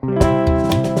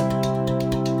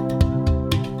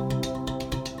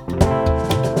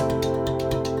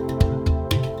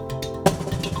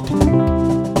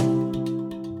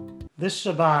This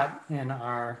Shabbat in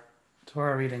our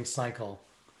Torah reading cycle,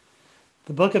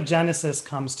 the book of Genesis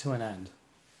comes to an end.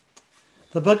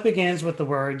 The book begins with the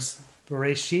words,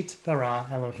 Bereshit bara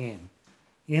Elohim.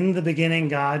 In the beginning,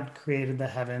 God created the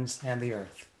heavens and the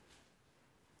earth.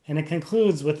 And it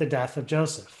concludes with the death of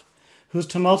Joseph, whose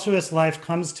tumultuous life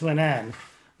comes to an end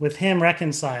with him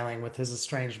reconciling with his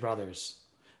estranged brothers,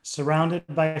 surrounded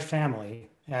by family,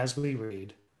 as we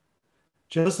read.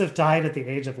 Joseph died at the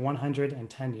age of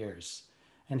 110 years,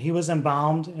 and he was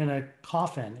embalmed in a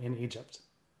coffin in Egypt.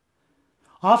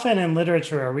 Often in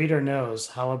literature, a reader knows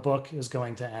how a book is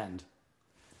going to end,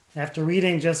 after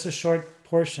reading just a short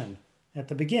portion at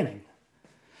the beginning.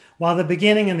 While the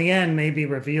beginning and the end may be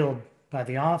revealed by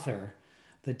the author,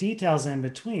 the details in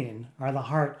between are the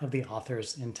heart of the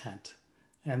author's intent,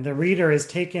 and the reader is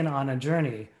taken on a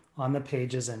journey on the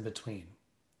pages in between.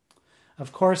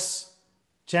 Of course,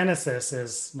 Genesis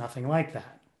is nothing like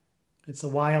that. It's a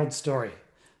wild story,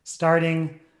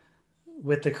 starting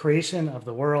with the creation of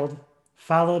the world,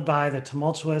 followed by the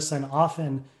tumultuous and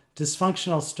often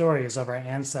dysfunctional stories of our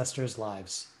ancestors'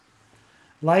 lives.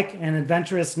 Like an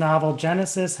adventurous novel,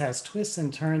 Genesis has twists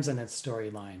and turns in its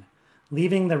storyline,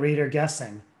 leaving the reader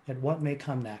guessing at what may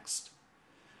come next.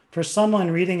 For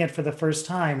someone reading it for the first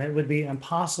time, it would be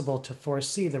impossible to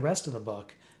foresee the rest of the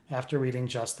book after reading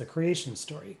just the creation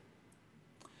story.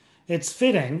 It's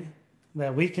fitting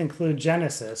that we conclude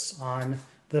Genesis on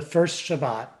the first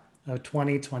Shabbat of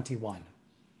 2021.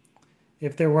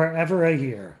 If there were ever a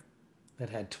year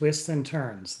that had twists and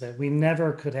turns that we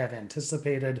never could have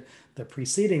anticipated the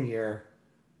preceding year,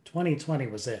 2020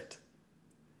 was it.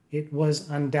 It was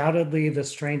undoubtedly the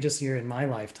strangest year in my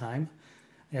lifetime,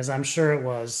 as I'm sure it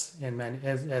was,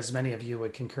 as many of you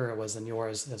would concur it was in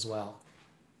yours as well.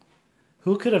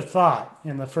 Who could have thought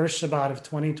in the first Shabbat of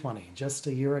 2020, just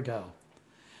a year ago,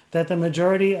 that the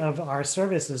majority of our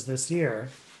services this year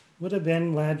would have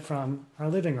been led from our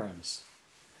living rooms?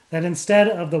 That instead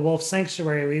of the Wolf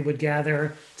Sanctuary, we would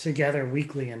gather together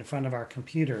weekly in front of our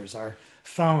computers, our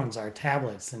phones, our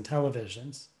tablets, and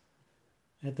televisions.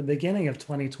 At the beginning of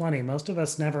 2020, most of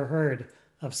us never heard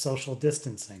of social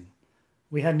distancing.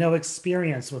 We had no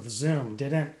experience with Zoom,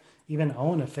 didn't even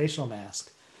own a facial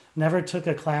mask, never took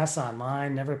a class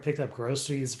online, never picked up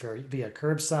groceries via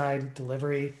curbside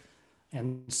delivery,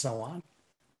 and so on.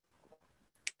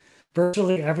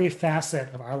 Virtually every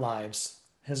facet of our lives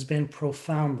has been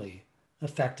profoundly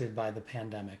affected by the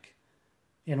pandemic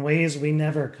in ways we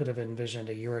never could have envisioned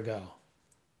a year ago.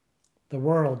 The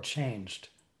world changed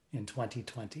in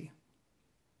 2020.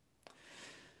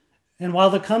 And while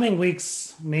the coming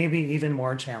weeks may be even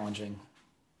more challenging,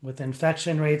 with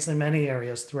infection rates in many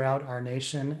areas throughout our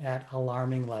nation at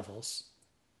alarming levels,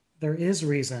 there is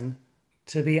reason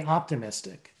to be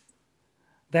optimistic.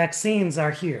 Vaccines are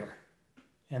here,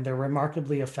 and they're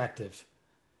remarkably effective.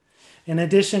 In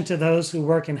addition to those who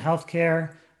work in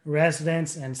healthcare,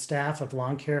 residents and staff of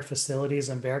lawn care facilities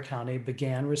in Bexar County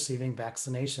began receiving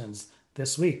vaccinations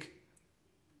this week.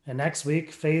 And next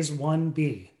week, phase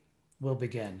 1B will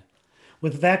begin,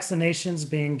 with vaccinations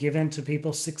being given to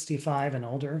people 65 and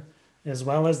older, as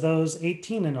well as those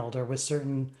 18 and older with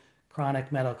certain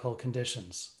chronic medical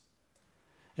conditions.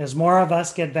 As more of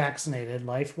us get vaccinated,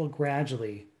 life will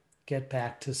gradually get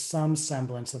back to some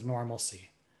semblance of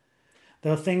normalcy,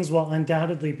 though things will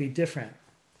undoubtedly be different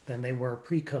than they were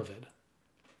pre-COVID.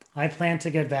 I plan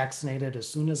to get vaccinated as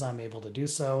soon as I'm able to do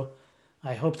so.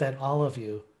 I hope that all of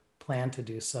you plan to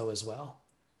do so as well.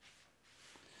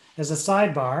 As a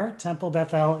sidebar, Temple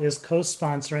Beth El is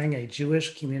co-sponsoring a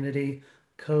Jewish community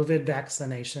COVID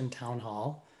vaccination town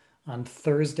hall on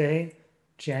Thursday,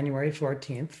 January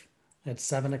 14th at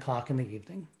 7 o'clock in the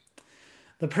evening.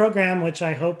 The program, which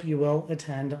I hope you will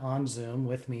attend on Zoom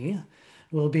with me,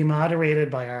 will be moderated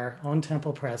by our own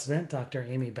Temple president, Dr.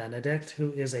 Amy Benedict,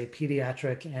 who is a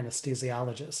pediatric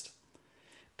anesthesiologist.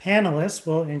 Panelists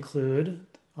will include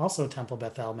also Temple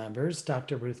Beth El members,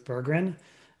 Dr. Ruth Berggren,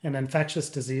 an infectious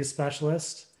disease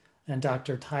specialist, and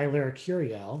Dr. Tyler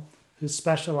Curiel, who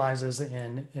specializes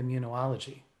in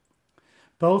immunology.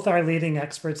 Both are leading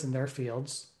experts in their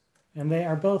fields, and they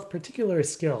are both particularly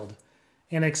skilled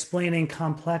in explaining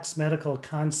complex medical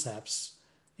concepts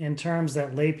in terms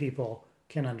that lay people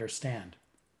can understand.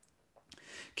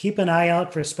 Keep an eye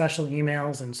out for special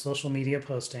emails and social media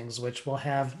postings, which will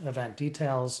have event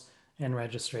details and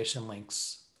registration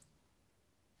links.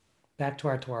 Back to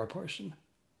our Torah portion.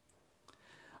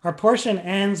 Our portion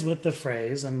ends with the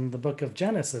phrase, and the book of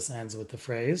Genesis ends with the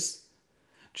phrase,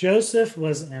 Joseph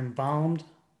was embalmed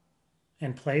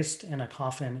and placed in a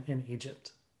coffin in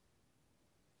Egypt.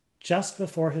 Just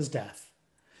before his death,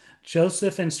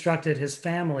 Joseph instructed his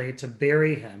family to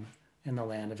bury him in the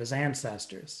land of his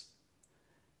ancestors.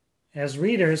 As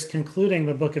readers concluding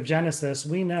the book of Genesis,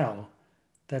 we know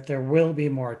that there will be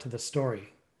more to the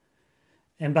story.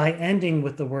 And by ending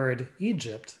with the word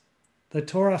Egypt, the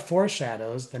Torah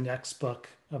foreshadows the next book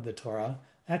of the Torah,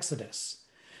 Exodus,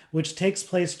 which takes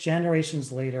place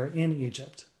generations later in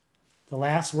Egypt. The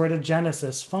last word of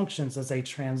Genesis functions as a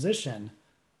transition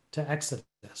to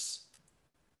Exodus.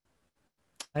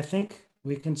 I think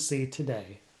we can see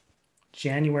today,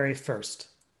 January 1st,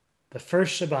 the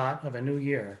first Shabbat of a new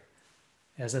year,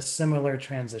 as a similar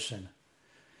transition.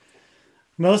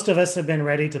 Most of us have been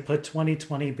ready to put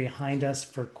 2020 behind us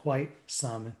for quite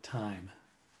some time.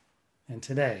 And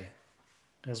today,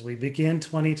 as we begin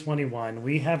 2021,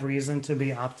 we have reason to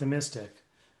be optimistic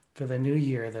for the new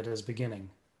year that is beginning.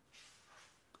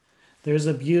 There's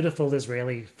a beautiful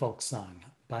Israeli folk song,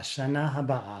 Bashana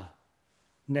Haba'ah,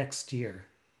 next year,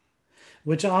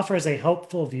 which offers a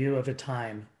hopeful view of a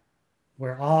time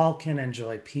where all can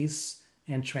enjoy peace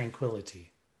and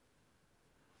tranquility.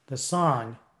 The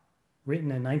song, written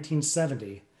in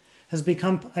 1970, has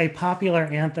become a popular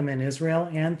anthem in Israel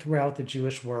and throughout the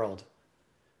Jewish world,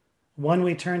 one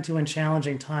we turn to in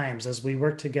challenging times as we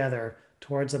work together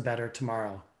towards a better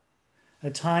tomorrow, a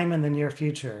time in the near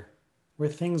future where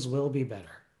things will be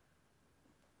better.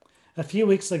 A few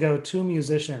weeks ago, 2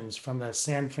 musicians from the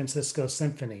San Francisco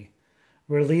Symphony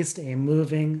released a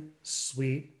moving,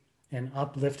 sweet, and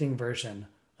uplifting version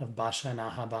of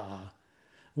Bashana Haba'ah,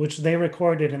 which they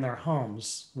recorded in their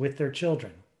homes with their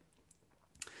children.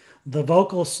 The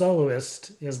vocal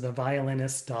soloist is the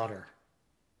violinist's daughter.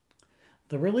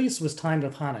 The release was timed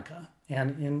with Hanukkah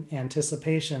and in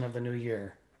anticipation of the new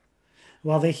year.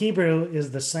 While the Hebrew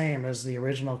is the same as the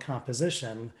original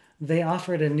composition, they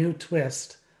offered a new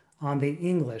twist on the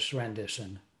English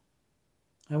rendition.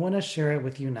 I want to share it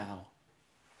with you now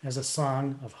as a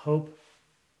song of hope,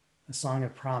 a song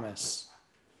of promise,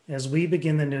 as we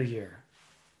begin the new year.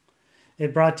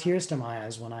 It brought tears to my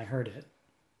eyes when I heard it,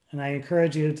 and I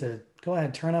encourage you to go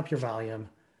ahead, turn up your volume,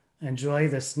 enjoy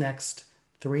this next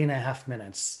 3.5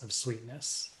 minutes of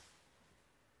sweetness.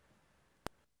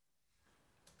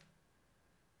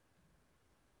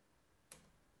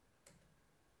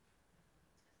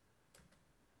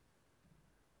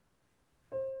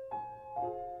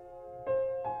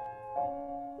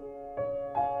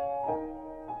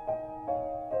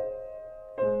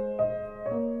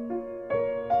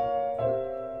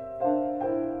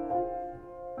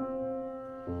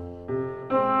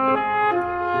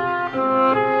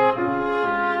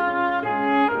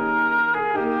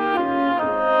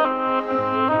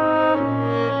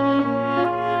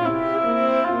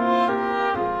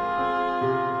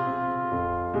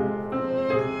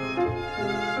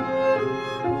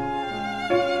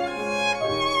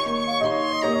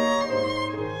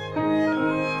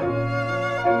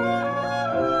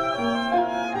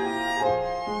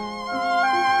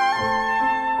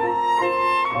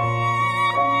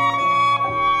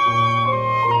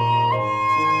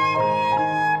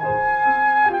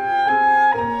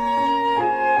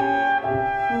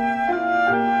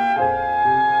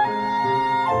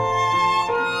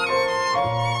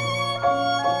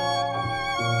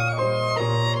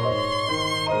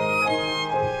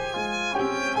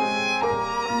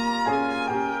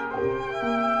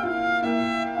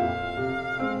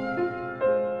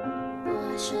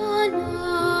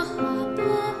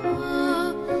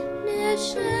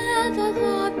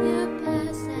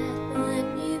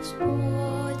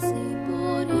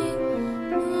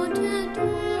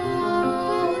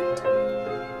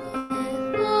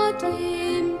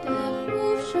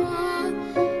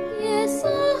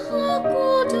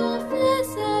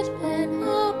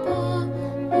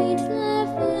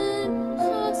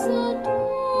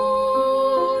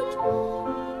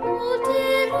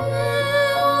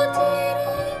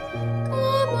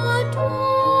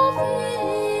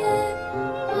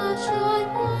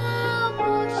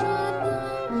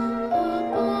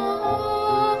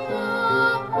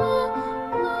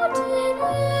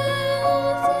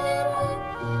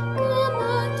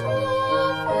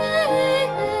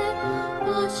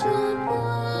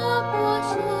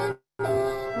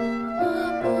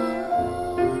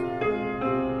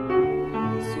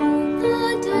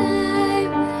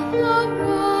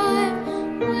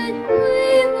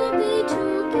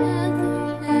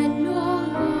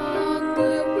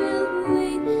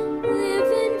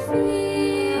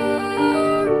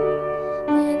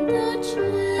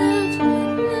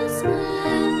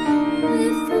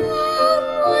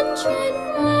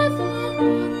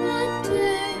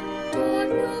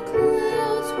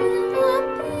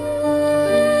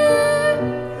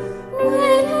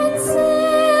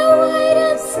 Wait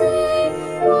and see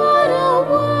what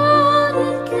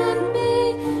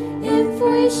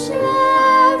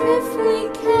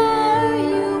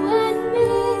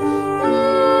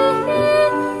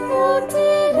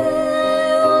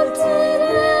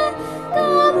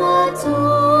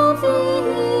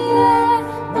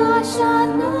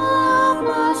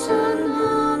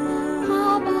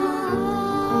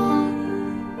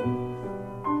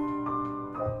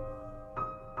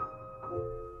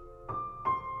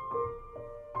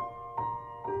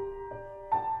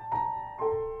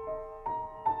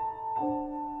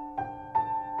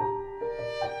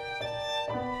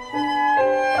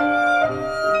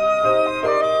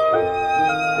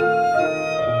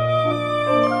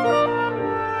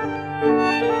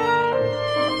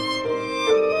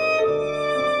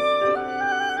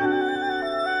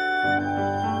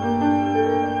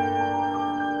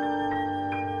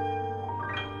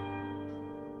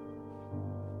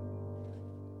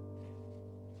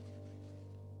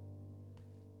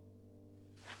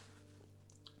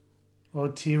O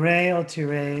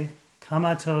tire,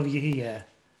 kama tov yihiyeh,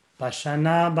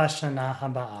 bashana bashana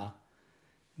haba'ah.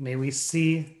 May we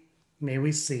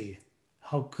see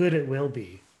how good it will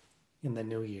be in the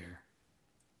new year.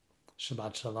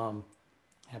 Shabbat Shalom.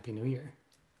 Happy New Year.